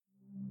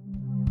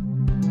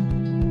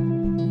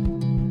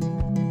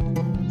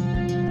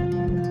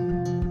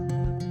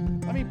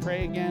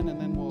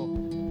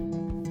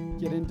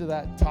into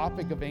that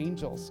topic of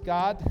angels.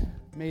 God,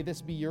 may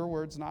this be your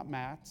words, not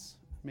Matt's.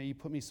 May you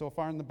put me so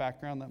far in the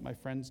background that my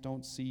friends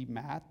don't see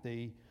Matt.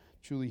 They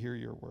truly hear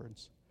your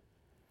words.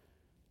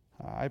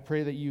 I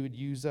pray that you would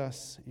use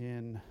us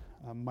in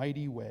a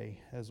mighty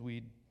way as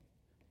we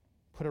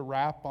put a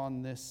wrap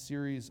on this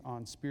series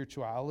on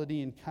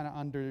spirituality and kind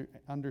of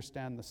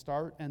understand the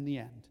start and the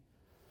end.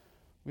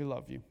 We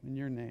love you. In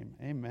your name,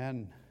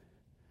 amen.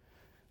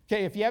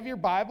 Okay, if you have your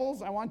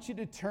Bibles, I want you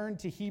to turn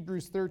to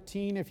Hebrews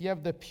 13. If you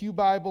have the Pew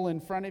Bible in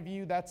front of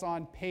you, that's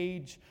on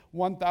page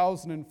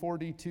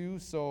 1042.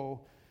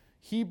 So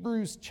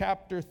Hebrews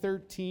chapter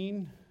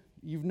 13.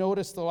 You've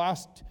noticed the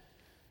last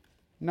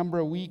number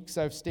of weeks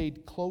I've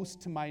stayed close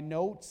to my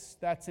notes.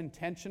 That's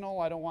intentional.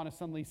 I don't want to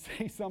suddenly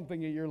say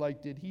something and you're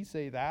like, did he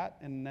say that?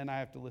 And then I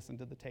have to listen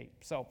to the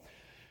tape. So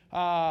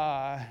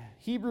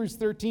Hebrews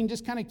 13,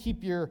 just kind of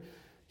keep your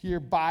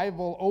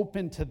Bible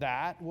open to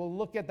that. We'll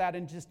look at that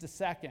in just a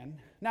second.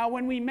 Now,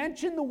 when we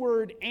mention the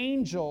word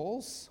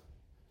angels,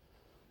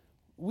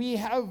 we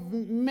have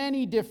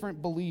many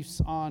different beliefs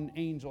on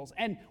angels.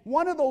 And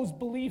one of those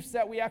beliefs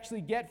that we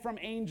actually get from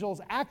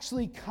angels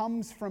actually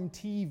comes from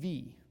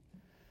TV.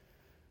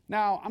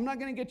 Now, I'm not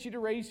going to get you to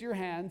raise your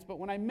hands, but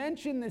when I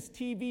mention this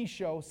TV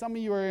show, some of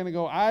you are going to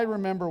go, I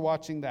remember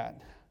watching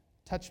that.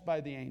 Touched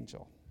by the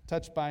Angel.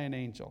 Touched by an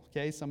Angel.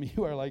 Okay, some of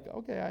you are like,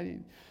 okay,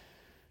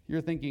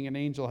 you're thinking an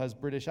angel has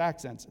British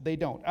accents. They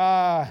don't.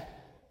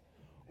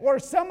 Or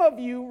some of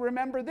you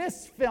remember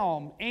this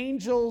film,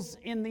 Angels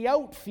in the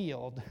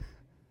Outfield.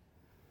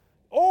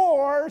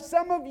 Or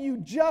some of you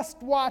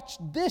just watched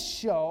this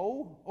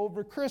show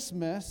over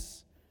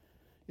Christmas,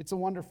 It's a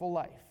Wonderful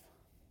Life.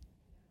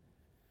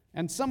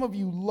 And some of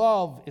you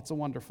love It's a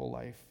Wonderful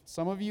Life.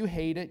 Some of you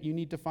hate it. You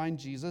need to find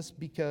Jesus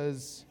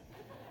because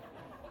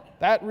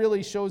that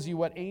really shows you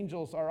what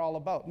angels are all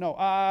about. No,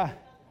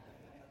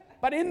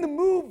 but in the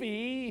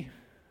movie,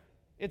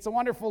 It's a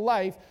Wonderful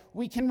Life,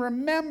 we can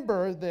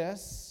remember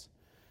this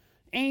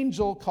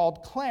angel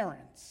called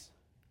Clarence.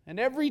 And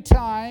every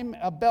time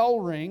a bell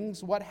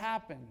rings, what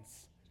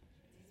happens?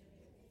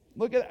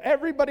 Look at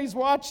everybody's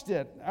watched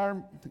it.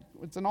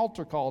 It's an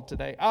altar call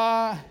today.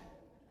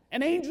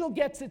 An angel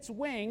gets its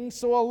wings,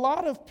 so a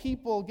lot of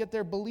people get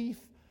their belief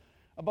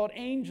about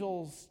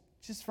angels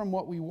just from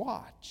what we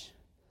watch.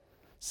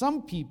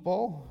 Some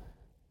people,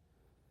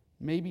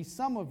 maybe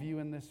some of you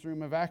in this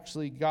room have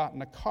actually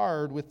gotten a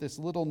card with this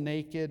little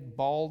naked,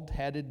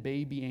 bald-headed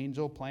baby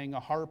angel playing a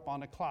harp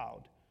on a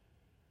cloud.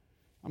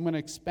 I'm going to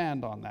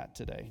expand on that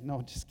today.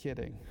 No, just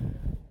kidding.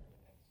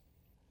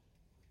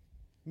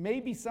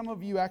 Maybe some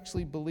of you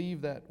actually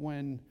believe that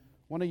when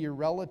one of your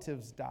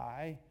relatives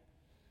die,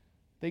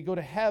 they go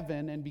to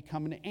heaven and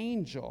become an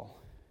angel.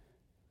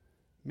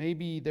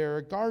 Maybe they're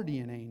a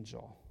guardian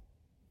angel.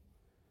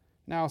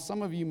 Now,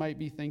 some of you might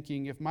be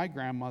thinking, if my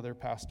grandmother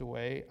passed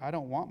away, I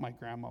don't want my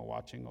grandma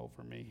watching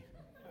over me.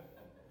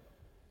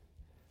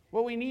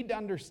 What we need to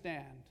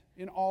understand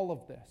in all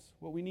of this,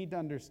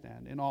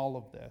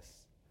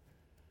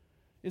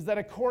 is that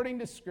according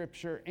to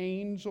Scripture,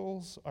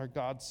 angels are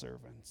God's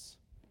servants.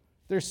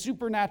 They're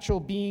supernatural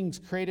beings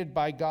created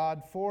by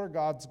God for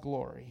God's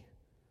glory.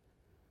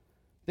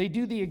 They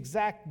do the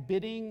exact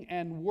bidding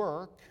and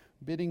work.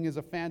 Bidding is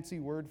a fancy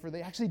word for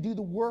they actually do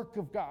the work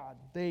of God.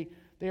 They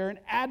are an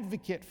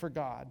advocate for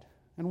God.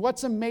 And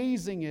what's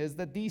amazing is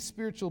that these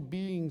spiritual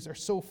beings are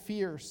so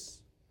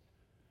fierce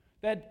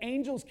that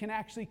angels can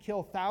actually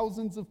kill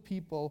thousands of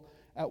people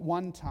at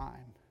one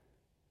time.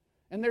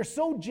 And they're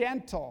so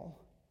gentle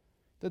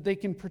that they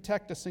can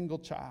protect a single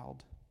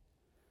child.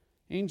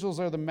 Angels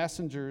are the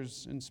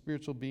messengers and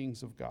spiritual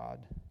beings of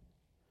God.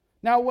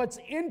 Now, what's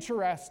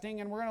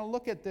interesting, and we're going to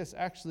look at this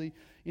actually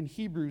in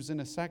Hebrews in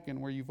a second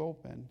where you've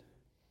opened.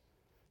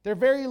 They're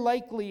very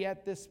likely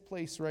at this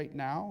place right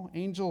now.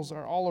 Angels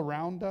are all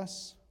around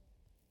us.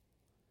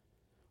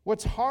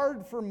 What's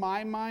hard for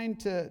my mind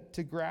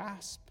to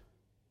grasp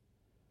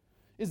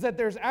is that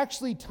there's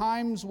actually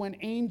times when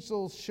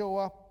angels show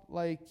up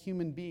like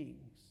human beings.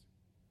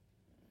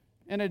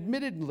 And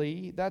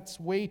admittedly, that's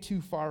way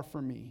too far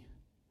for me.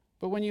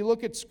 But when you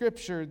look at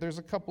Scripture, there's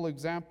a couple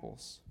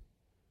examples.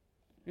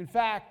 In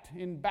fact,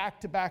 in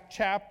back-to-back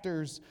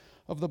chapters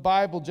of the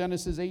Bible,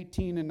 Genesis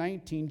 18 and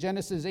 19,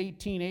 Genesis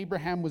 18,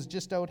 Abraham was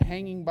just out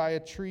hanging by a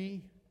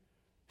tree.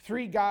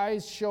 3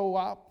 guys show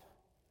up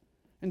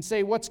and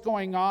say, what's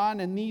going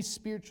on? And these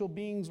spiritual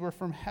beings were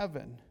from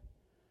heaven.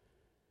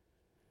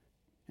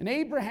 And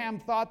Abraham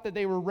thought that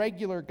they were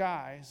regular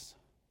guys,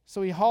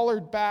 so he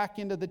hollered back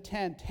into the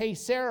tent, hey,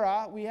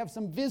 Sarah, we have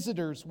some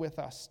visitors with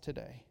us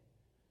today.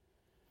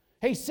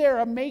 Hey,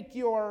 Sarah,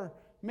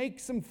 make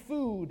some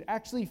food.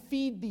 Actually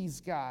feed these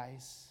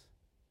guys.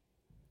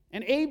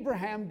 And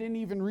Abraham didn't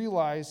even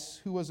realize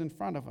who was in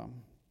front of him.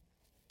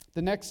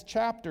 The next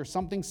chapter,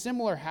 something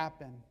similar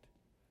happened.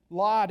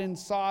 Lot in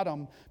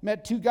Sodom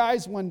met 2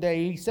 guys one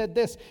day. He said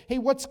this, hey,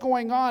 what's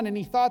going on? And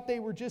he thought they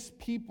were just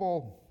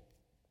people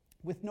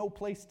with no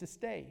place to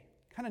stay,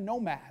 kind of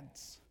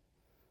nomads.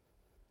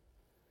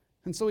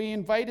 And so he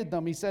invited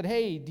them. He said,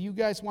 hey, do you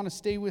guys want to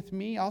stay with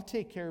me? I'll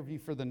take care of you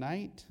for the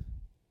night.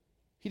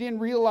 He didn't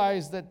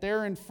realize that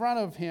there in front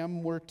of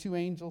him were two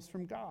angels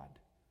from God.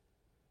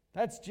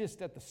 That's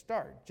just at the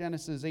start,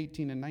 Genesis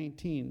 18 and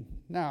 19.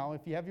 Now,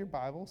 if you have your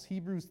Bibles,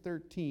 Hebrews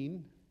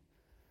 13,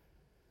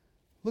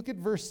 look at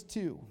verse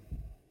 2.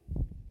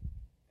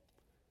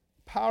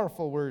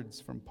 Powerful words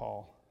from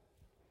Paul.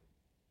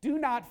 Do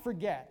not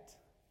forget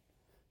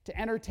to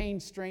entertain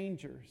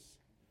strangers,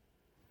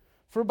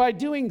 for by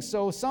doing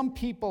so, some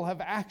people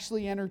have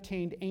actually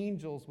entertained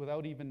angels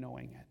without even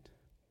knowing it.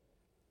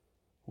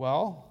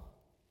 Well,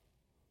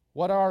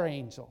 what are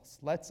angels?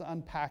 Let's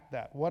unpack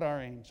that. What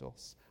are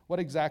angels? What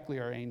exactly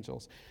are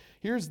angels?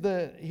 Here's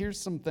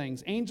some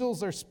things.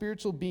 Angels are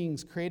spiritual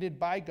beings created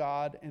by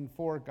God and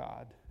for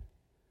God.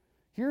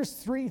 Here's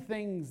three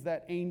things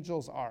that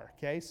angels are,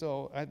 okay?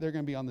 So they're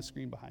going to be on the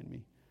screen behind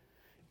me.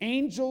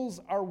 Angels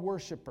are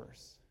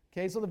worshipers.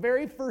 Okay, so the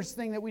very first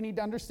thing that we need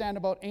to understand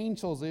about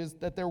angels is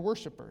that they're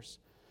worshipers.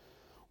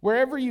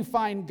 Wherever you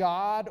find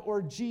God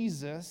or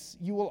Jesus,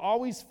 you will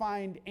always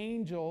find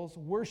angels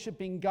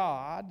worshiping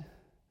God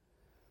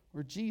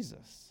or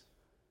Jesus.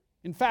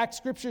 In fact,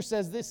 Scripture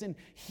says this in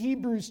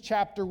Hebrews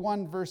chapter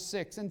 1, verse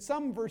 6. And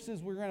some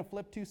verses we're going to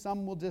flip to.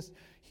 Some we'll just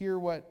hear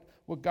what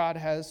God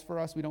has for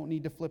us. We don't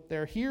need to flip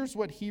there. Here's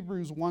what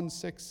Hebrews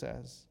 1:6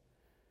 says.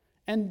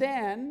 And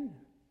then,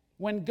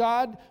 when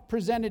God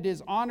presented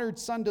his honored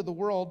Son to the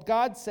world,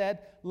 God said,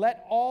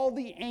 let all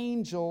the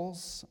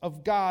angels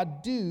of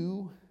God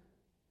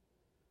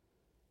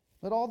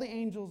let all the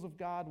angels of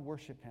God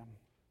worship him.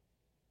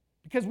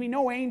 Because we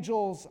know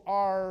angels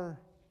are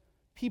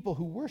people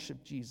who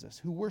worship Jesus,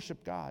 who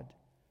worship God.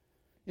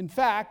 In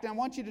fact, I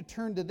want you to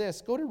turn to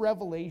this. Go to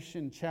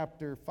Revelation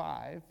chapter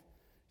 5.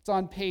 It's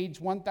on page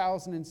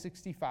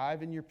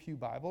 1065 in your Pew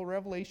Bible.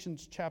 Revelation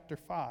chapter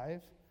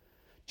 5.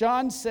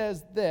 John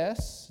says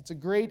this. It's a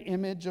great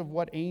image of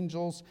what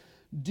angels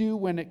do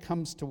when it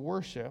comes to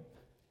worship.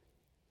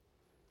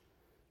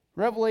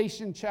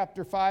 Revelation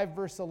chapter 5,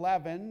 verse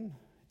 11,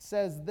 it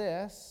says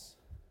this.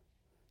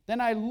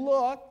 Then I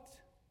looked,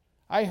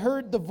 I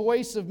heard the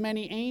voice of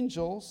many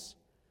angels,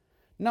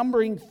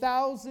 numbering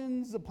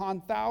thousands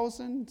upon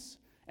thousands,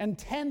 and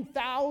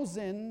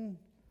 10,000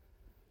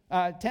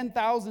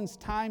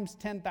 times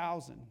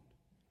 10,000.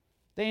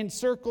 They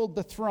encircled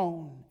the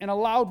throne. In a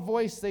loud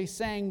voice they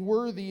sang,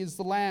 worthy is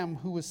the Lamb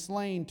who was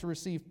slain to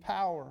receive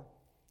power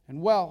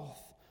and wealth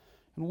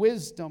and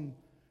wisdom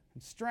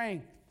and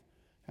strength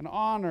and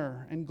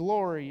honor and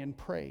glory and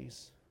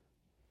praise.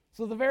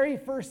 So the very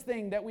first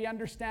thing that we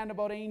understand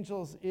about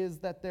angels is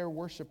that they're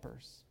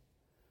worshipers.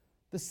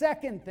 The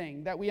second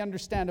thing that we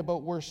understand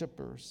about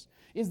worshipers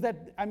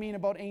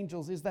about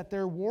angels is that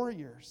they're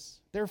warriors.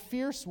 They're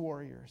fierce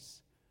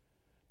warriors.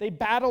 They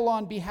battle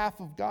on behalf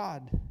of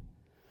God.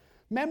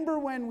 Remember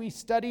when we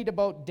studied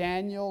about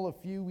Daniel a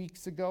few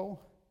weeks ago?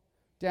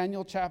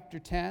 Daniel chapter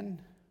 10.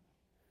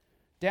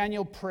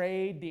 Daniel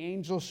prayed. The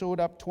angel showed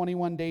up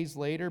 21 days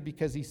later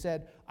because he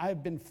said,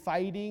 I've been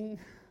fighting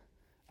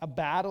a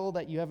battle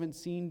that you haven't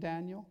seen,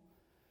 Daniel.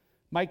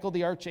 Michael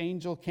the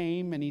archangel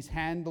came and he's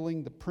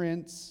handling the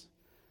prince.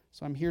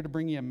 So I'm here to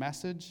bring you a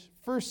message.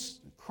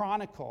 First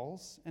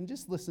Chronicles, and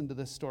just listen to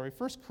this story.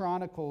 First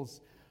Chronicles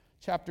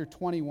chapter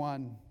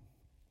 21,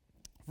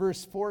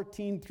 verse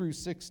 14 through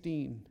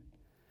 16.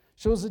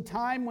 Shows a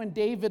time when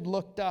David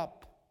looked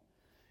up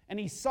and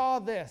he saw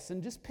this,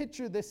 and just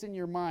picture this in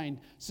your mind.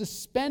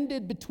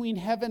 Suspended between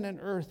heaven and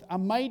earth, a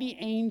mighty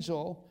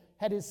angel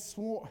had his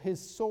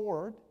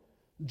sword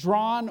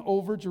drawn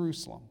over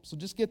Jerusalem. So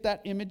just get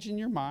that image in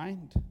your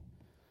mind.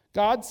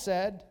 God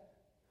said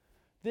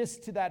this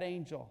to that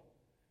angel,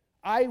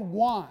 I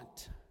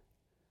want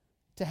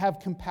to have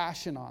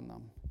compassion on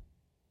them.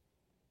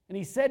 And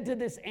he said to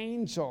this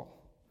angel,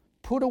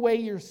 put away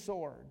your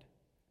sword.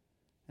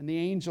 And the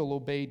angel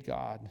obeyed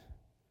God.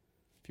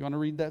 If you want to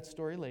read that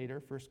story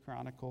later, 1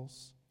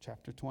 Chronicles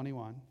chapter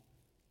 21.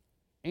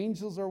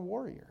 Angels are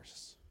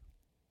warriors.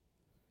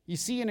 You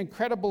see an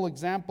incredible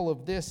example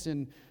of this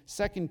in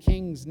 2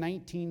 Kings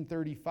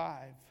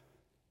 19:35,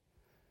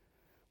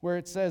 where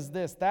it says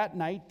this, that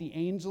night the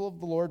angel of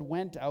the Lord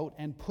went out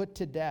and put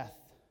to death.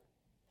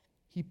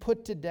 He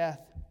put to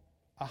death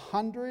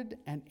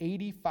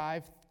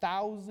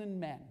 185,000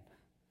 men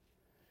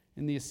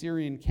in the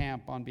Assyrian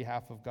camp on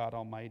behalf of God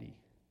Almighty.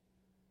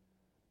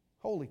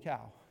 Holy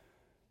cow.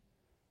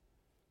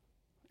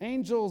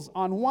 Angels,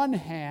 on one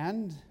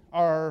hand,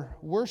 are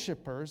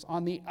worshipers.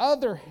 On the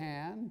other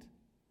hand,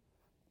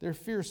 they're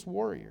fierce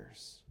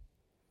warriors.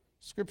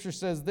 Scripture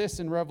says this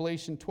in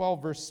Revelation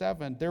 12, verse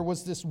 7. There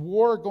was this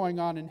war going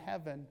on in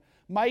heaven.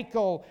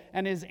 Michael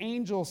and his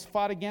angels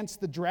fought against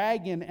the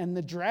dragon, and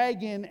the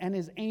dragon and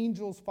his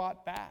angels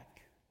fought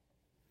back.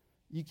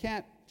 You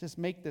can't just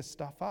make this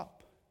stuff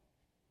up.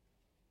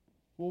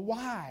 Well,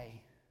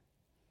 why?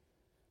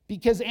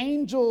 Because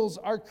angels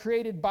are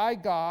created by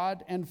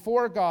God and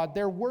for God.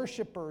 They're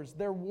worshipers.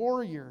 They're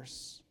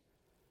warriors.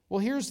 Well,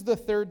 here's the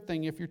third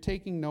thing. If you're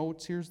taking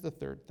notes, here's the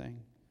third thing.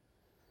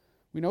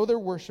 We know they're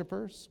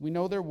worshipers. We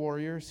know they're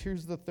warriors.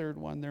 Here's the third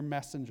one. They're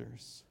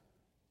messengers.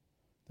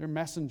 They're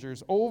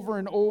messengers. Over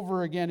and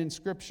over again in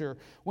Scripture,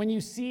 when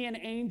you see an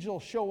angel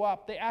show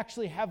up, they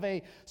actually have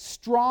a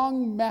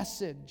strong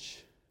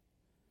message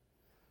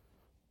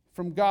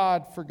from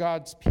God for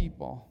God's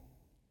people.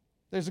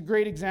 There's a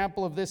great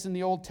example of this in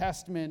the Old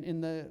Testament.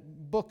 In the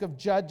book of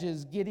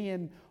Judges,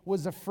 Gideon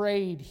was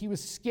afraid. He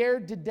was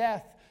scared to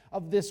death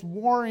of this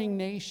warring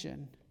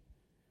nation.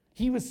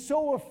 He was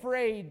so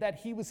afraid that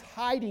he was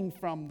hiding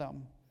from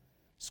them.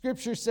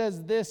 Scripture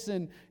says this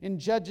in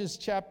Judges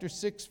chapter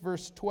 6,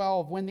 verse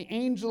 12. When the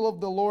angel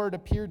of the Lord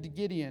appeared to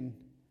Gideon,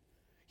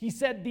 he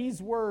said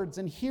these words,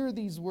 and hear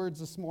these words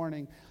this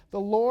morning. The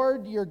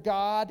Lord your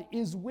God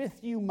is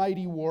with you,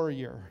 mighty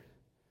warrior.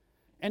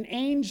 An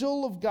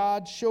angel of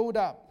God showed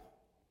up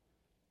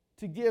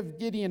to give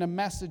Gideon a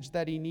message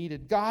that he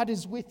needed. God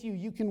is with you.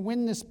 You can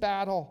win this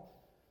battle.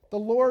 The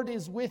Lord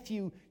is with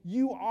you.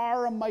 You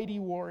are a mighty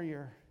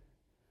warrior.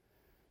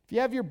 If you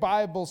have your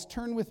Bibles,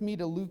 turn with me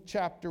to Luke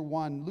chapter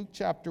 1. Luke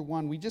chapter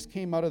 1. We just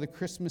came out of the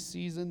Christmas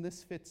season.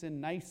 This fits in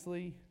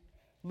nicely.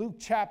 Luke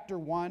chapter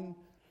 1.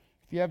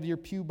 If you have your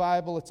Pew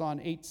Bible, it's on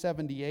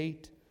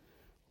 878.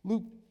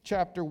 Luke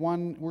chapter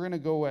 1, we're going to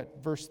go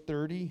at verse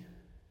 30.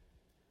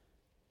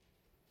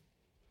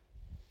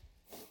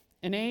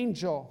 An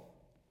angel,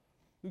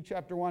 Luke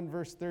chapter 1,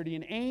 verse 30,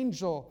 an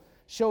angel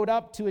showed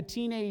up to a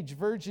teenage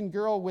virgin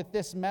girl with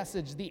this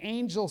message. The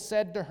angel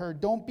said to her,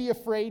 "Don't be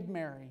afraid,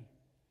 Mary.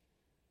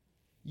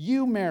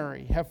 You,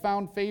 Mary, have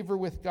found favor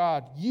with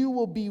God. You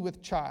will be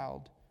with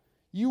child.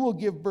 You will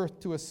give birth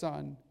to a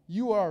son.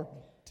 You are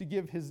to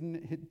give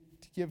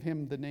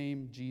him the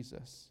name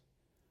Jesus."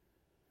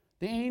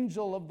 The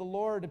angel of the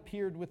Lord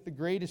appeared with the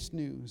greatest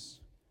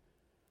news.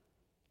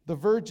 The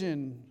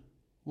virgin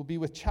will be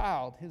with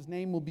child. His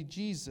name will be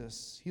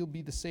Jesus. He'll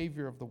be the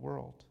Savior of the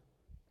world.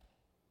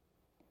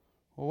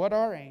 Well, what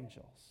are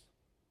angels?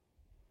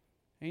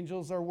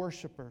 Angels are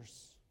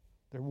worshipers.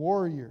 They're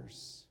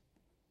warriors.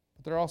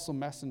 But they're also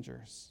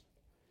messengers.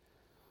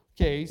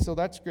 Okay, so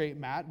that's great,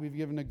 Matt. We've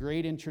given a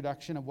great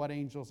introduction of what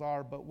angels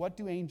are, but what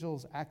do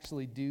angels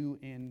actually do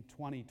in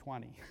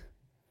 2020?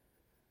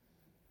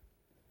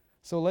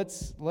 So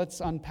let's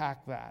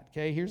unpack that.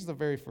 Okay, here's the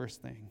very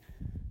first thing.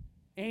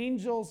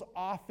 Angels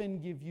often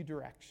give you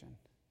direction.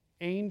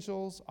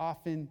 Angels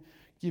often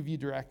give you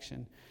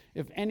direction.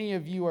 If any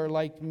of you are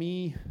like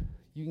me,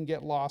 you can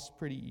get lost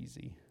pretty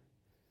easy.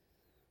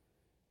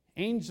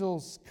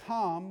 Angels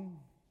come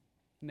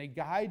and they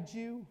guide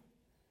you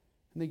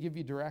and they give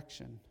you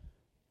direction.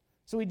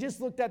 So we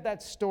just looked at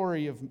that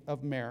story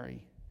of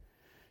Mary.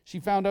 She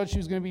found out she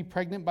was going to be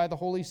pregnant by the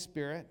Holy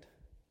Spirit.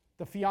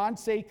 The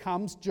fiancé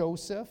comes,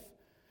 Joseph.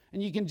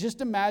 And you can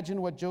just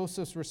imagine what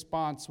Joseph's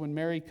response when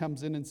Mary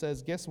comes in and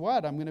says, "Guess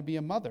what? I'm going to be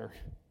a mother."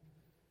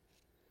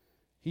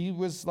 He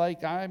was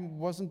like, "I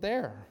wasn't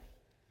there."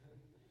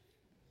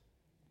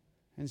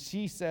 And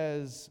she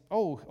says,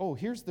 oh,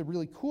 here's the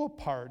really cool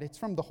part. It's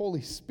from the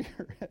Holy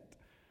Spirit.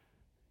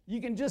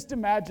 You can just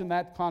imagine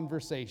that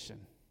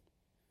conversation.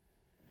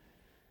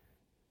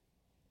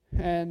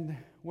 And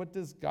what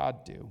does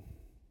God do?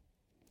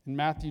 In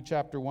Matthew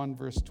chapter 1,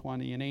 verse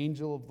 20, an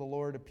angel of the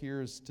Lord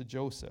appears to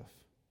Joseph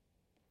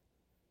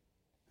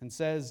and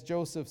says,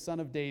 "Joseph, son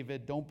of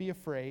David, don't be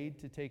afraid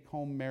to take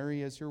home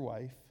Mary as your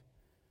wife,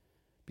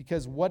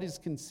 because what is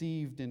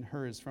conceived in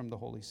her is from the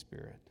Holy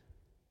Spirit."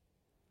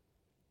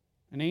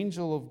 An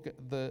angel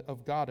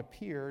of God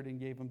appeared and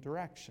gave him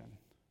direction.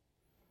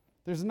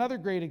 There's another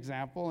great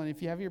example, and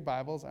if you have your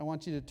Bibles, I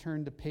want you to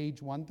turn to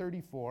page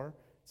 134.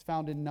 It's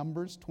found in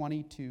Numbers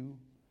 22.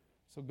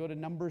 So go to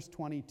Numbers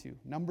 22.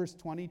 Numbers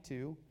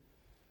 22.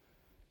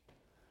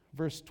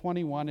 Verse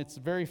 21, it's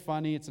very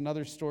funny. It's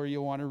another story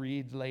you'll want to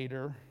read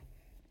later.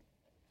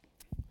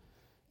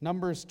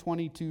 Numbers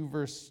 22,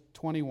 verse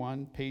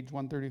 21, page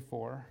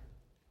 134.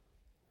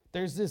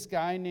 There's this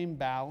guy named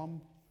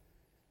Balaam.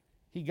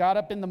 He got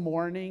up in the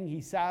morning.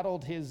 He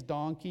saddled his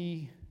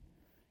donkey.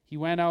 He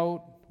went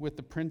out with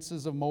the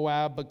princes of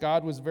Moab, but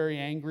God was very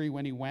angry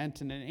when he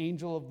went, and an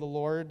angel of the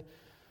Lord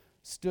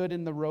stood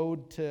in the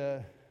road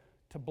to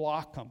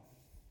block him.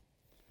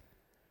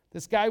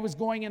 This guy was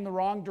going in the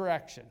wrong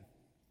direction.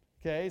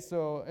 Okay,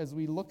 so as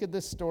we look at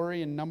this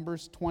story in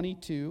Numbers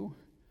 22,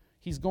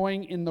 he's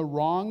going in the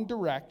wrong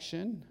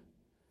direction.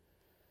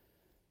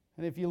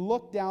 And if you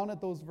look down at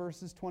those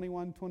verses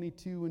 21,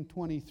 22, and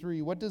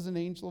 23, what does an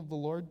angel of the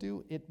Lord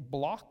do? It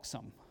blocks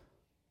him.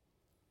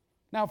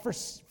 Now, for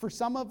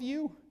some of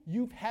you,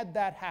 you've had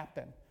that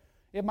happen.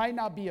 It might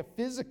not be a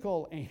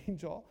physical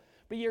angel,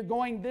 but you're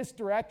going this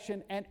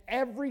direction, and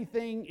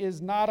everything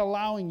is not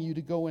allowing you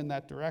to go in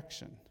that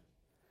direction.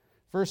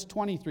 Verse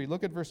 23,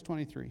 look at verse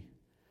 23.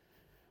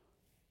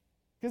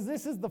 Because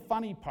this is the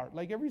funny part.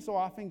 Like every so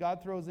often,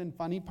 God throws in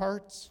funny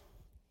parts.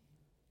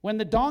 When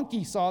the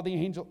donkey saw the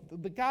angel,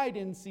 the guy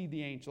didn't see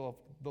the angel of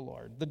the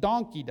Lord. The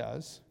donkey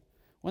does.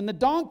 When the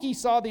donkey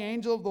saw the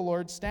angel of the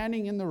Lord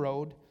standing in the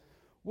road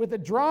with a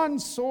drawn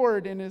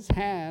sword in his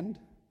hand,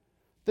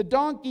 the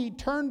donkey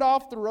turned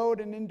off the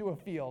road and into a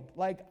field.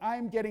 Like,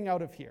 I'm getting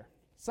out of here.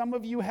 Some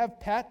of you have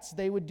pets.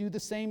 They would do the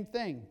same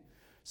thing.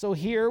 So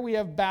here we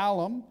have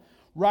Balaam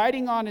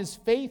riding on his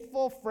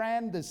faithful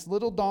friend, this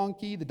little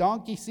donkey. The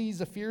donkey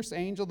sees a fierce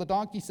angel. The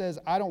donkey says,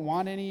 I don't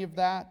want any of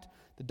that.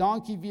 The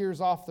donkey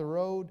veers off the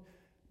road.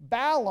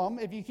 Balaam,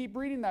 if you keep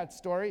reading that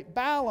story,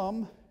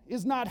 Balaam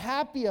is not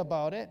happy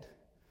about it.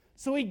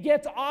 So he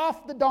gets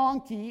off the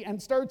donkey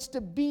and starts to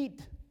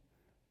beat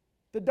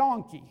the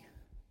donkey.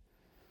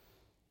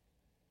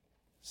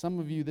 Some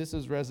of you, this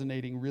is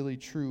resonating really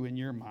true in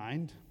your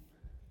mind.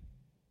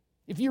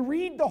 If you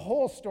read the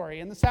whole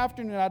story, and this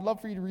afternoon I'd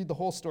love for you to read the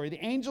whole story,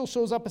 the angel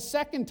shows up a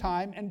second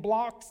time and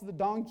blocks the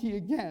donkey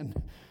again.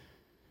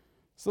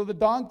 So the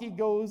donkey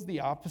goes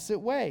the opposite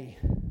way.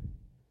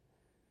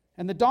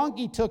 And the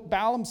donkey took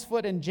Balaam's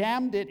foot and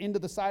jammed it into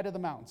the side of the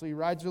mountain. So he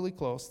rides really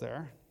close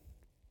there.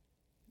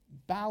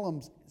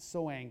 Balaam's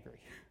so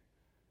angry.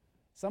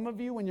 Some of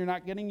you, when you're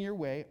not getting your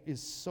way,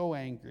 is so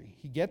angry.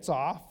 He gets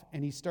off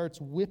and he starts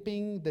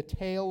whipping the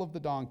tail of the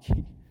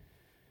donkey.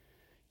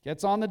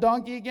 Gets on the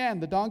donkey again.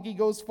 The donkey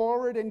goes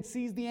forward and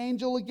sees the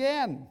angel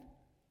again.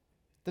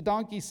 The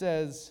donkey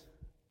says,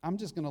 I'm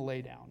just going to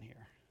lay down here.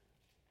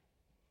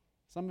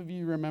 Some of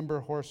you remember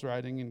horse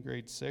riding in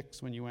grade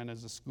 6 when you went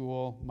as a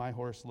school. My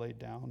horse laid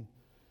down.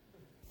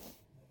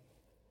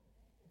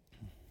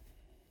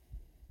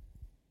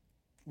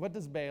 What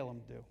does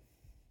Balaam do?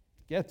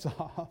 Gets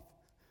off,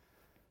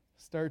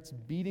 starts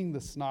beating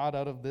the snot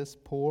out of this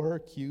poor,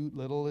 cute,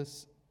 little,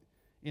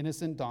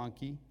 innocent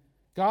donkey.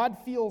 God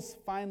feels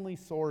finally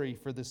sorry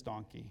for this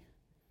donkey.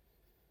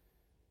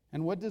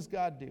 And what does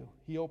God do?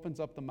 He opens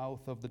up the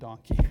mouth of the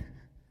donkey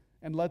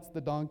and lets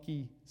the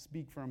donkey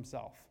speak for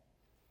himself.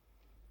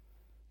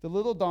 The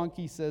little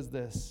donkey says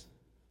this.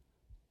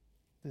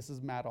 This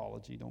is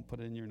Mattology. Don't put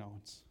it in your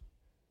notes.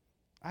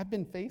 I've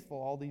been faithful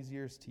all these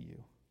years to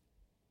you.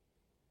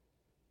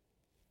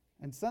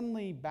 And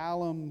suddenly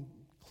Balaam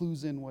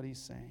clues in what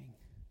he's saying.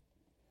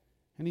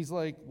 And he's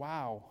like,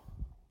 wow,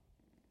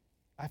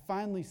 I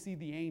finally see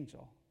the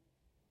angel.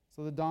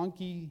 So the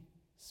donkey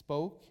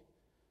spoke.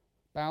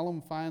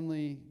 Balaam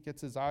finally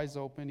gets his eyes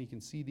open. He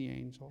can see the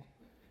angel.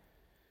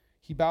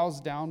 He bows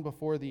down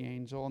before the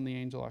angel, and the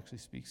angel actually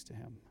speaks to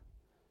him.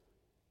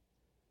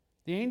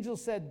 The angel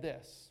said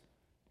this,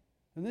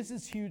 and this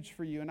is huge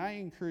for you, and I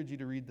encourage you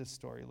to read this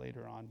story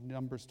later on,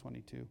 Numbers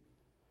 22.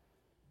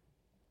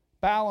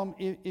 Balaam,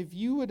 if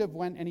you would have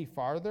went any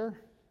farther,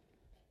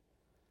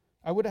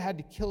 I would have had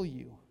to kill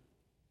you,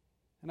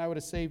 and I would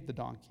have saved the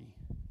donkey.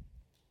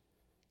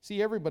 See,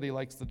 everybody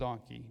likes the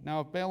donkey. Now,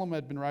 if Balaam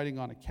had been riding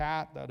on a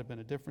cat, that would have been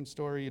a different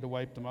story. You'd have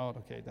wiped him out.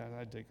 Okay,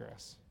 I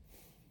digress.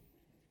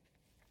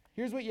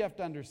 Here's what you have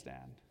to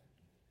understand.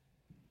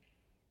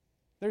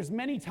 There's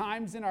many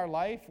times in our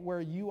life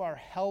where you are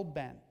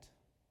hell-bent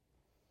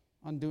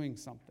on doing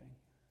something.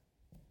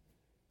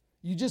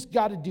 You just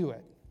got to do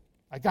it.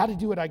 I got to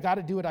do it, I got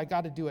to do it, I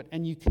got to do it.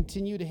 And you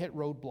continue to hit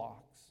roadblocks.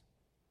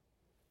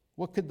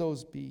 What could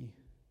those be?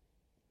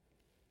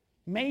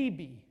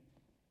 Maybe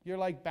you're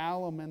like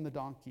Balaam and the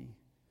donkey,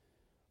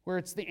 where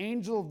it's the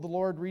angel of the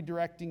Lord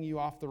redirecting you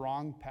off the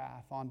wrong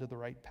path onto the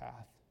right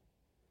path.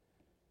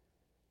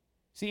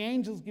 See,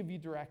 angels give you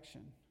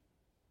direction.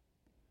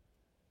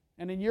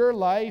 And in your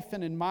life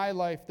and in my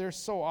life, there's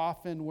so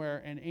often where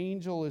an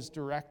angel is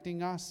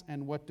directing us,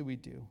 and what do? We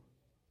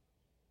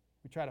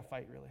try to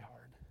fight really hard.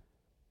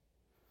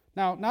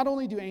 Now, not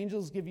only do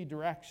angels give you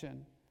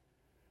direction,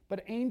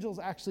 but angels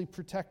actually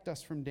protect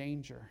us from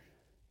danger.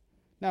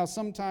 Now,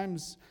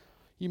 sometimes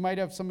you might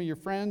have some of your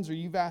friends, or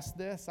you've asked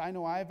this. I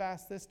know I've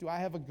asked this. Do I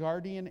have a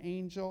guardian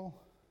angel?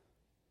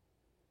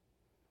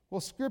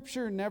 Well,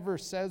 Scripture never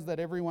says that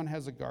everyone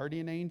has a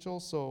guardian angel,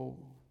 so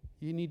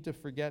you need to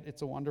forget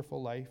It's a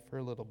Wonderful Life for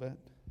a little bit.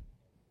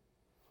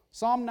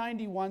 Psalm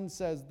 91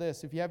 says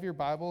this. If you have your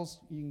Bibles,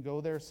 you can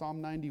go there.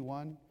 Psalm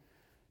 91,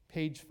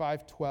 page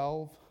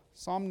 512.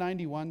 Psalm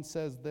 91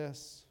 says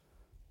this.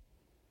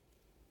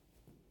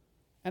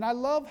 And I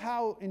love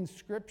how in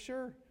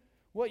Scripture,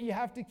 what you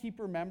have to keep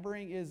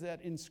remembering is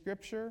that in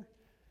Scripture,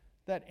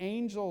 that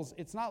angels,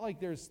 it's not like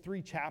there's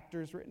 3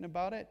 chapters written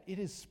about it. It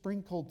is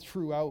sprinkled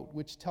throughout,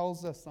 which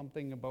tells us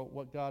something about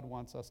what God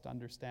wants us to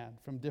understand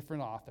from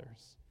different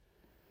authors.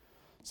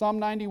 Psalm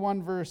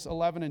 91, verse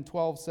 11 and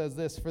 12 says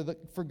this,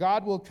 For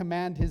God will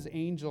command his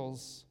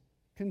angels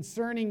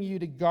concerning you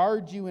to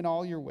guard you in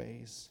all your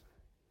ways.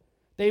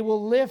 They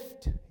will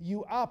lift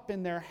you up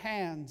in their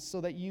hands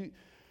so that you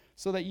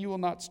will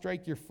not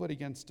strike your foot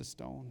against a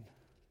stone.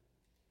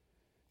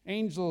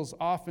 Angels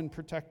often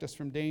protect us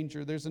from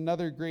danger. There's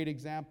another great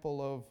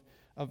example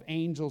of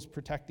angels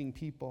protecting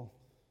people.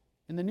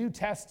 In the New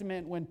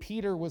Testament, when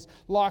Peter was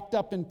locked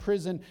up in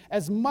prison,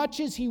 as much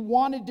as he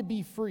wanted to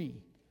be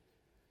free,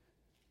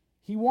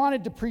 he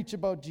wanted to preach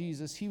about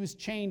Jesus, he was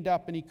chained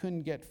up and he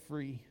couldn't get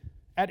free.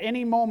 At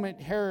any moment,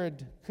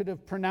 Herod could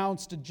have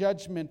pronounced a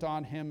judgment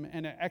on him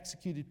and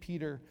executed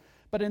Peter.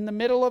 But in the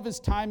middle of his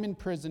time in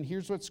prison,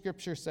 here's what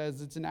Scripture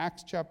says. It's in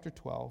Acts chapter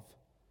 12.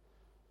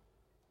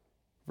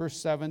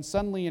 Verse 7,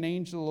 Suddenly an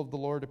angel of the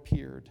Lord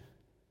appeared,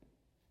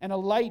 and a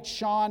light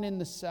shone in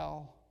the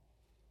cell.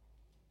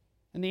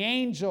 And the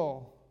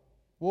angel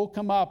woke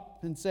him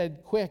up and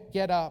said, Quick,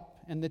 get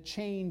up. and the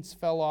chains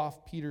fell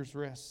off Peter's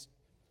wrist.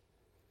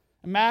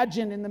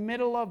 Imagine in the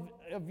middle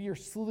of your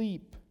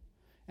sleep,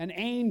 an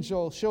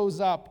angel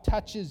shows up,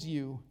 touches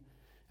you,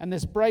 and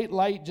this bright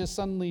light just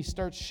suddenly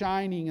starts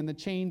shining and the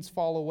chains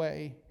fall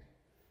away.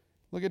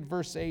 Look at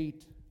verse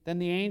 8. Then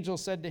the angel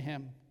said to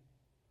him,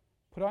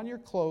 "Put on your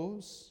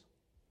clothes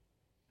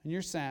and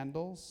your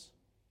sandals,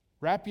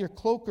 wrap your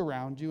cloak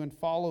around you and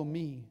follow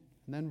me."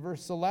 And then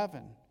verse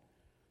 11.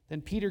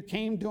 Then Peter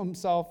came to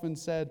himself and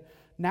said,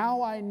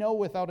 "Now I know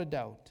without a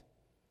doubt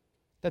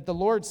that the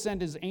Lord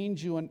sent his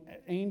angel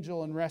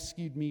and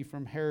rescued me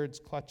from Herod's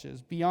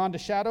clutches. Beyond a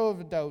shadow of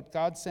a doubt,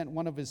 God sent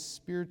one of his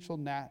supernatural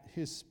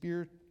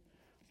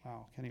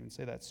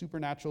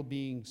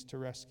beings to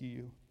rescue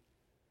you."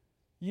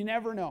 You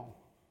never know.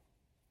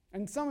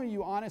 And some of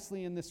you,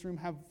 honestly, in this room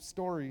have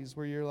stories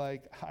where you're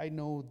like, I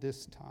know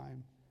this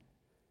time.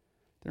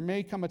 There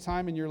may come a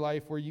time in your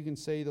life where you can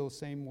say those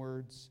same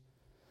words.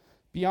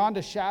 Beyond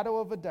a shadow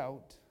of a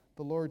doubt,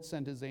 the Lord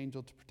sent his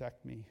angel to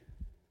protect me.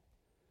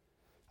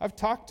 I've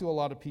talked to a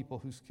lot of people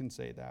who can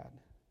say that.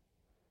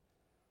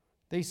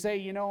 They say,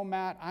 you know,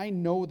 Matt, I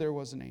know there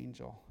was an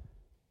angel.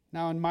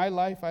 Now, in my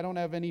life, I don't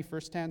have any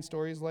firsthand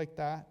stories like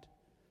that.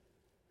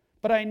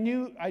 But I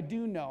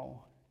do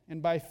know,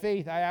 and by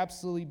faith, I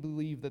absolutely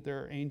believe that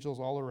there are angels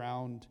all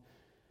around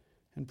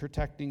and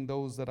protecting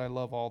those that I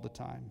love all the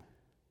time.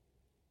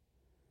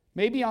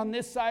 Maybe on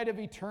this side of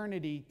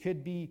eternity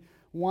could be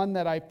one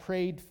that I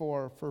prayed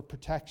for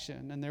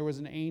protection, and there was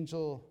an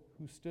angel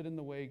who stood in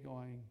the way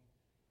going,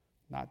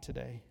 not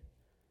today.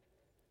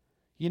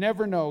 You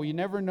never know. You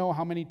never know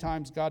how many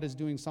times God is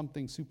doing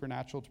something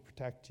supernatural to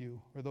protect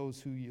you or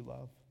those who you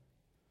love.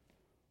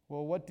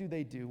 Well, what do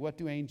they do? What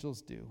do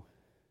angels do?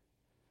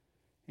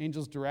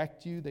 Angels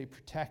direct you, they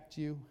protect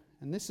you,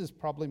 and this is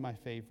probably my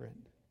favorite.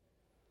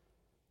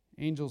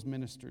 Angels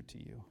minister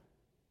to you.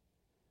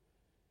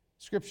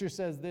 Scripture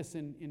says this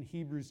in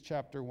Hebrews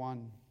chapter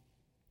 1,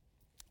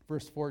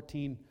 verse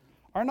 14.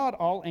 Are not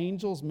all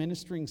angels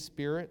ministering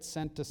spirits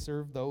sent to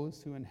serve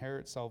those who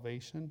inherit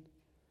salvation?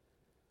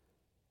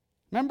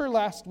 Remember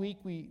last week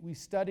we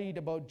studied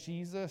about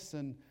Jesus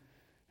and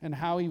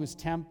how he was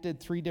tempted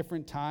 3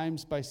 different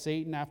times by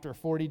Satan after a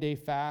 40-day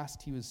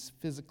fast. He was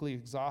physically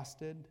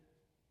exhausted.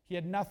 He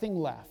had nothing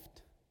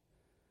left.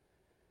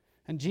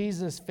 And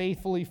Jesus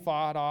faithfully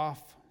fought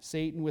off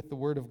Satan with the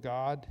word of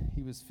God.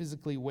 He was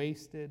physically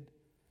wasted.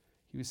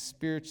 He was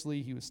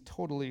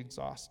totally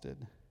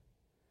exhausted.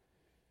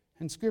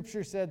 And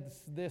Scripture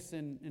says this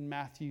in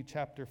Matthew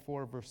chapter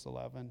 4, verse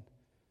 11.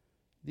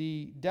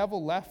 The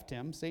devil left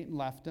him, Satan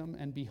left him,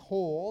 and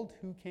behold,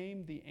 who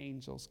came? The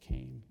angels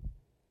came.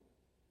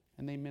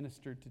 And they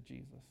ministered to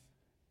Jesus.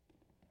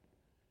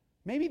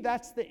 Maybe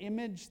that's the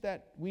image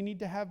that we need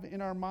to have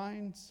in our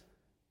minds,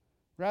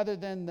 rather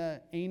than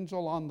the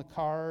angel on the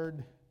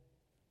card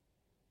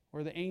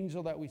or the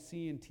angel that we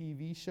see in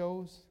TV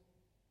shows.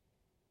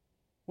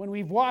 When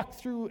we've walked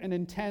through an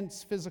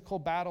intense physical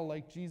battle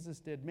like Jesus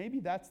did, maybe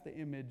that's the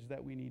image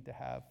that we need to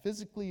have.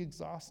 Physically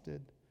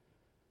exhausted.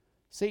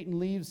 Satan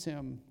leaves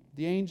him.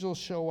 The angels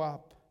show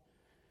up,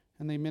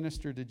 and they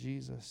minister to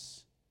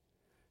Jesus.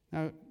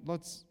 Now,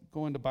 let's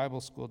go into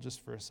Bible school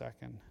just for a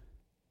second.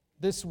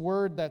 This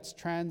word that's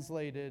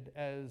translated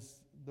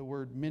as the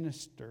word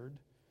ministered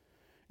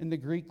in the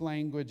Greek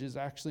language is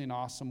actually an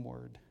awesome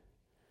word.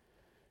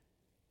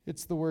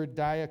 It's the word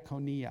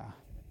diakonia.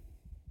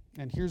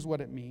 And here's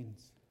what it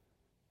means.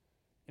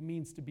 It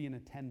means to be an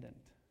attendant.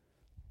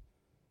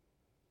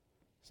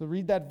 So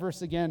read that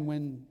verse again.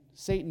 When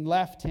Satan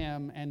left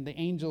him and the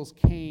angels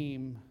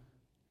came,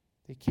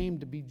 they came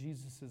to be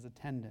Jesus'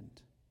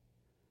 attendant.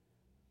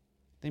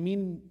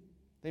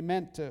 They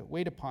meant to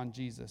wait upon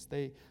Jesus.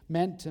 They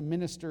meant to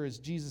minister as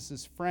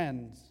Jesus'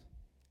 friends.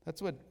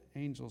 That's what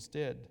angels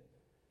did.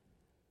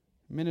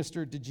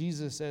 Ministered to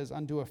Jesus as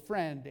unto a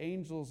friend.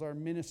 Angels are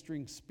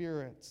ministering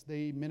spirits.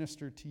 They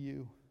minister to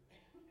you.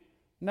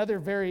 Another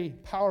very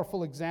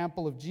powerful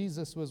example of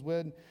Jesus was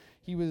when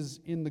he was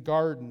in the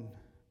garden,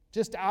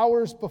 just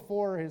hours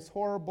before his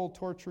horrible,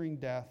 torturing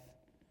death.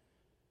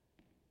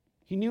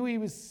 He knew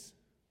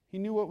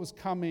what was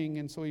coming,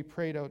 and so he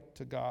prayed out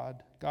to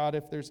God. God,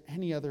 if there's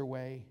any other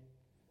way,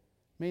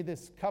 may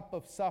this cup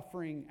of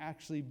suffering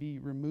actually be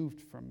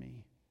removed from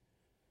me.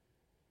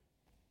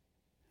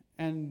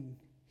 And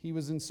he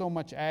was in so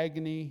much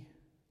agony.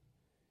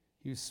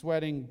 He was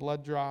sweating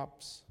blood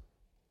drops.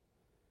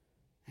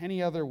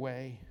 Any other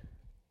way.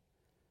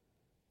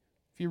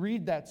 If you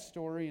read that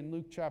story in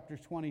Luke chapter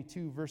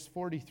 22, verse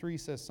 43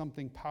 says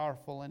something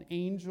powerful. An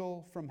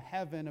angel from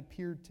heaven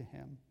appeared to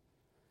him,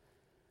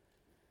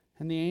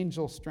 and the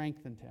angel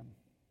strengthened him.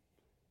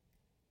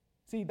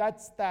 See,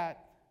 that's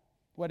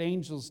what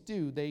angels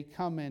do. They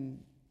come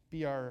and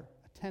be our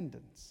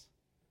attendants.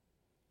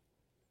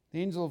 The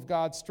angel of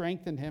God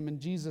strengthened him, and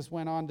Jesus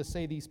went on to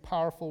say these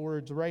powerful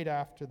words right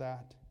after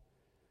that.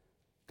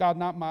 God,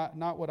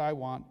 not what I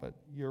want, but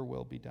your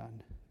will be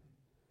done.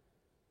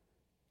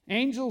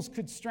 Angels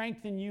could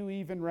strengthen you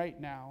even right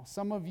now.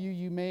 Some of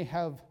you may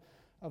have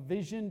a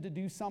vision to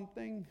do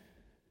something,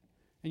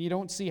 and you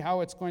don't see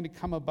how it's going to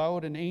come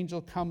about, an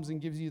angel comes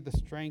and gives you the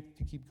strength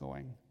to keep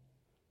going.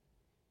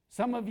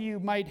 Some of you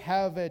might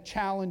have a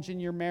challenge in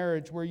your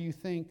marriage where you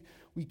think,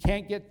 we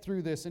can't get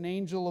through this. An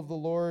angel of the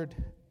Lord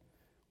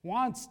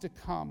wants to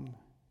come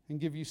and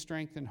give you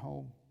strength and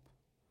hope.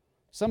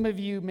 Some of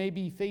you may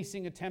be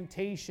facing a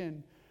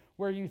temptation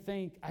where you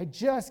think, I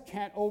just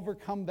can't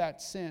overcome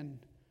that sin.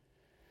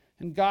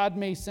 And God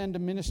may send a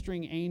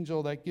ministering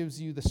angel that gives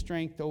you the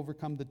strength to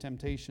overcome the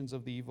temptations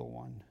of the evil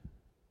one.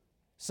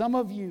 Some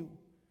of you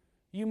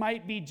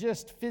might be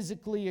just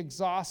physically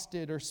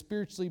exhausted or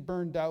spiritually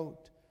burned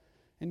out,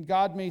 and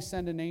God may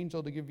send an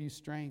angel to give you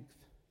strength.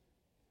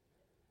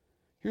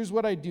 Here's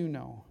what I do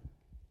know.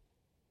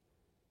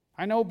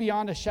 I know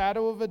beyond a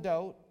shadow of a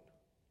doubt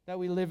that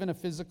we live in a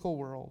physical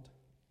world,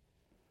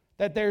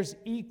 that there's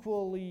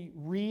equally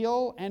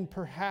real and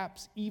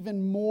perhaps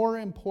even more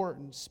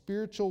important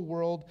spiritual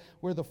world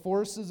where the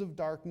forces of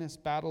darkness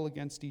battle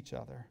against each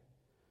other.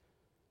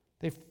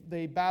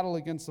 They battle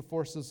against the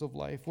forces of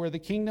life, where the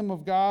kingdom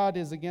of God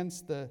is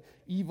against the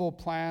evil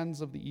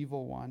plans of the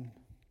evil one.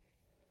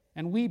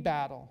 And we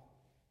battle,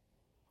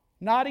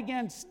 not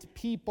against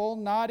people,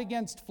 not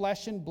against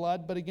flesh and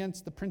blood, but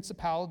against the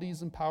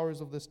principalities and powers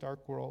of this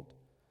dark world.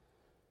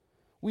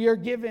 We are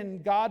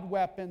given God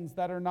weapons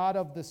that are not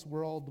of this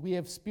world. We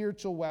have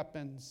spiritual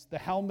weapons, the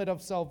helmet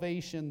of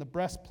salvation, the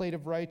breastplate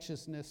of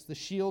righteousness, the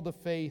shield of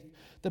faith,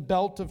 the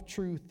belt of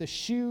truth, the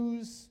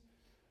shoes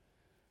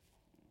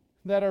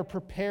that are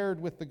prepared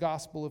with the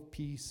gospel of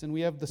peace. And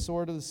we have the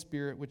sword of the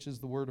Spirit, which is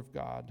the word of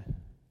God.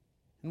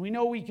 And we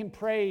know we can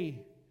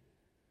pray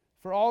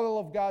for all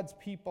of God's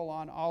people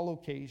on all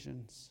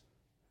occasions.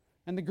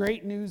 And the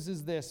great news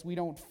is this: we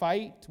don't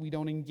fight, we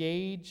don't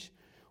engage,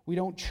 we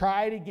don't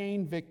try to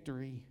gain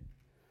victory.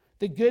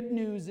 The good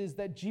news is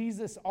that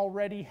Jesus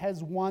already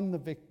has won the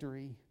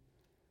victory.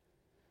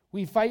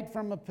 We fight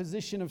from a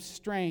position of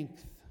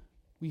strength.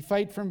 We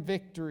fight from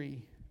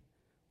victory.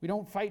 We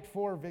don't fight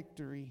for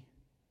victory.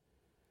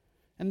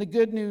 And the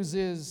good news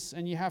is,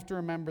 and you have to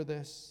remember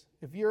this,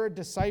 if you're a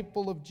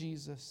disciple of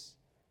Jesus,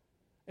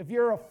 if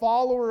you're a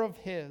follower of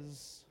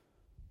His,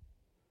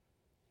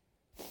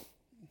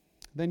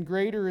 then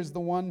greater is the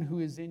one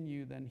who is in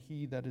you than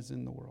he that is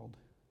in the world.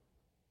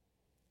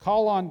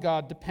 Call on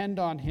God, depend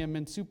on Him,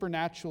 and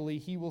supernaturally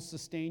He will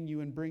sustain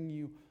you and bring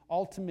you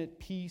ultimate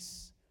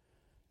peace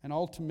and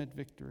ultimate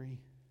victory.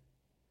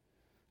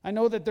 I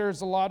know that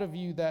there's a lot of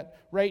you that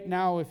right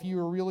now, if you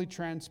were really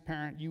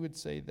transparent, you would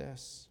say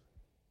this: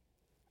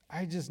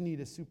 I just need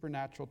a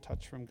supernatural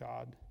touch from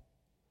God.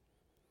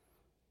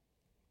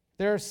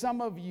 There are some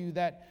of you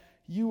that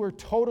you were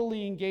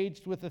totally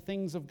engaged with the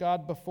things of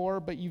God before,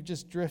 but you've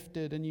just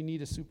drifted and you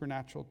need a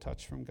supernatural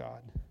touch from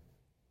God.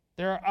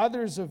 There are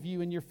others of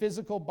you in your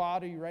physical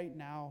body right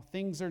now.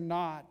 Things are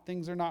not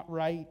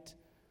right.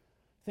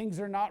 Things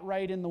are not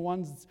right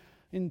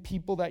in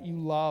people that you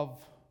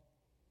love,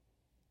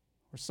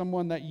 or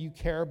someone that you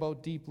care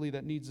about deeply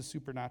that needs a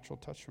supernatural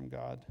touch from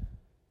God.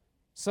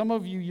 Some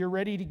of you, you're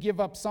ready to give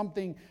up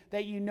something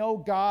that you know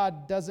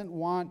God doesn't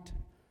want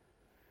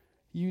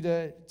you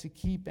to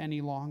keep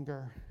any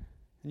longer.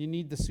 And you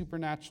need the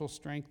supernatural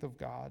strength of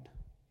God.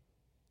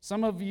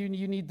 Some of you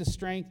need the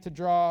strength to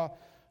draw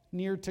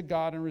near to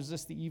God and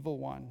resist the evil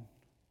one.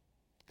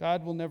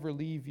 God will never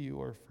leave you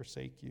or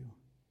forsake you.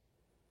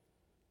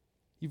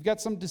 You've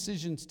got some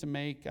decisions to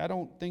make. I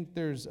don't think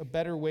there's a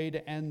better way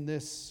to end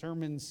this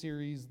sermon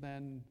series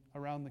than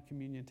around the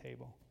communion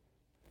table.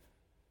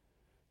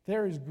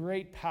 There is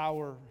great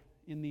power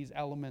in these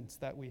elements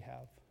that we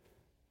have.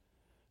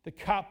 The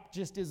cup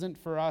just isn't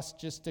for us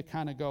just to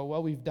kind of go,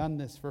 well, we've done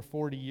this for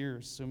 40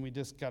 years, and we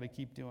just got to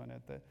keep doing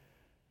it.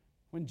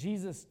 When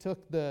Jesus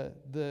took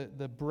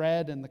the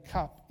bread and the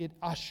cup, it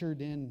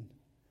ushered in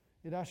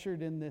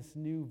this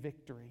new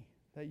victory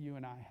that you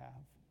and I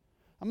have.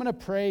 I'm going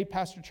to pray.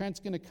 Pastor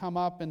Trent's going to come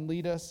up and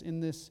lead us in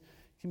this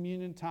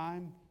communion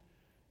time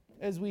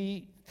as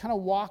we kind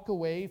of walk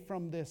away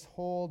from this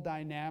whole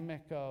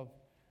dynamic of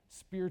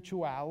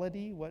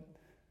spirituality.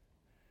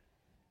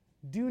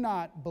 Do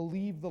not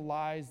believe the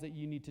lies that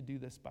you need to do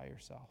this by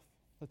yourself.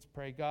 Let's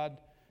pray. God,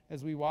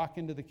 as we walk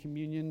into the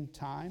communion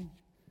time,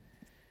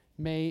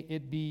 may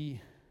it be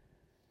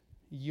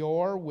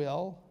your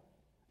will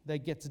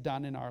that gets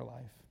done in our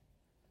life.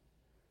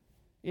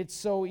 It's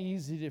so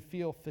easy to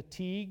feel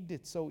fatigued.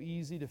 It's so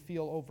easy to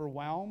feel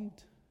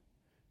overwhelmed.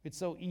 It's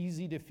so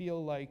easy to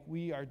feel like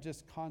we are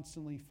just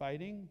constantly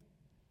fighting.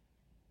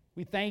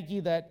 We thank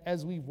you that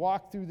as we've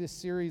walked through this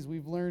series,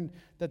 we've learned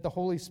that the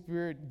Holy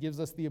Spirit gives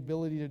us the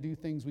ability to do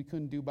things we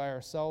couldn't do by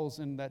ourselves,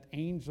 and that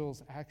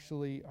angels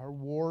actually are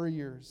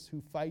warriors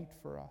who fight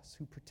for us,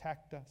 who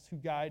protect us, who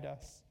guide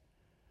us,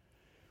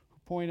 who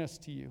point us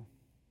to you.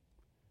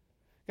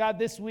 God,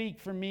 this week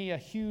for me, a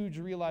huge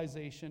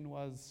realization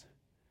was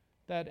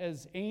that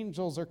as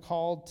angels are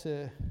called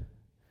to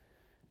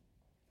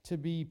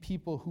be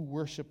people who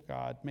worship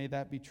God, may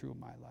that be true of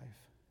my life.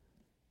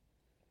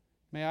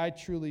 May I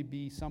truly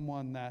be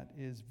someone that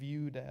is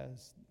viewed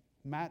as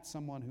Matt,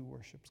 someone who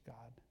worships God.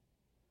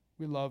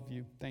 We love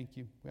you. Thank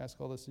you. We ask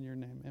all this in your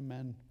name.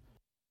 Amen.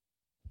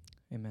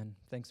 Amen.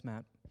 Thanks,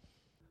 Matt.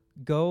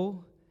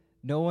 Go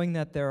knowing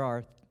that there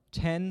are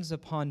tens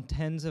upon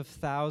tens of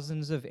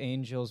thousands of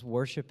angels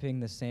worshiping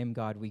the same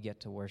God we get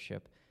to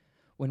worship.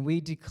 When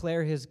we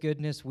declare his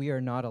goodness, we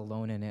are not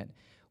alone in it.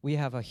 We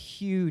have a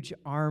huge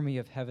army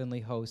of heavenly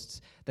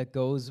hosts that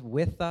goes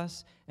with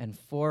us and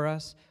for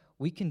us.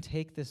 We can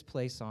take this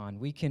place on.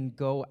 We can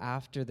go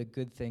after the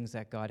good things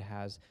that God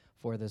has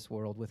for this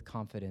world with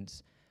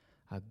confidence.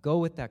 Go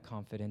with that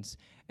confidence.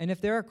 And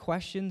if there are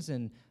questions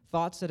and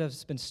thoughts that have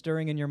been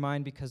stirring in your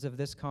mind because of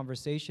this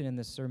conversation in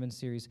this sermon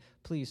series,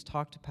 please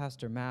talk to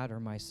Pastor Matt or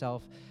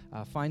myself.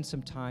 Find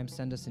some time,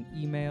 send us an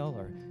email,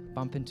 or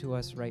bump into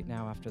us right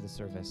now after the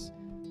service.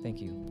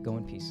 Thank you. Go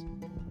in peace.